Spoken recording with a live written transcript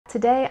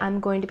Today I'm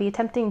going to be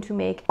attempting to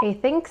make a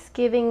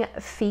Thanksgiving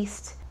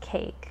feast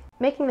cake.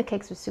 Making the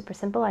cakes was super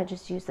simple. I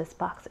just used this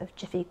box of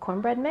Jiffy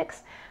cornbread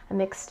mix. I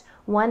mixed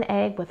 1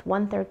 egg with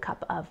 1/3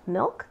 cup of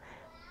milk.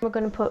 We're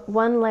going to put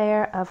 1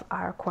 layer of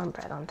our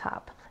cornbread on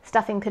top.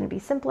 Stuffing couldn't be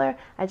simpler.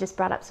 I just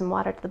brought up some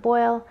water to the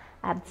boil,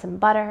 added some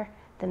butter,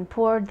 then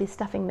poured the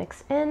stuffing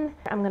mix in.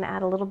 I'm going to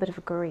add a little bit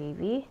of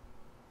gravy.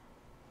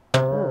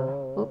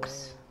 Ooh,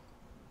 oops.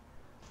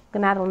 I'm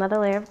going to add another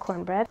layer of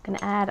cornbread. I'm going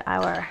to add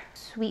our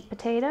sweet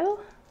potato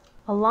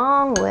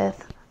along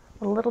with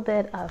a little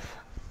bit of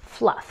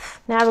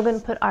fluff. Now we're going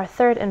to put our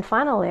 3rd and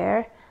final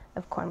layer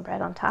of cornbread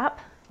on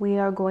top. We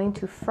are going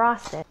to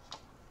frost it.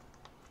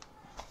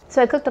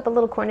 So I cooked up a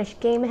little Cornish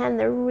game hen.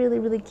 They're really,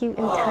 really cute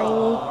and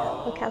tiny.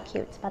 Look how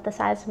cute. It's about the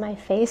size of my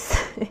face.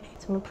 So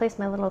I'm going to place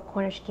my little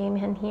Cornish game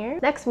hen here.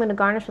 Next, I'm going to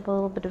garnish with a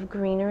little bit of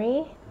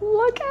greenery.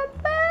 Look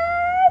at this!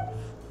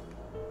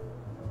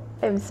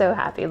 I'm so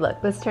happy. Look,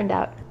 this turned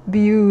out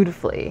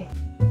beautifully.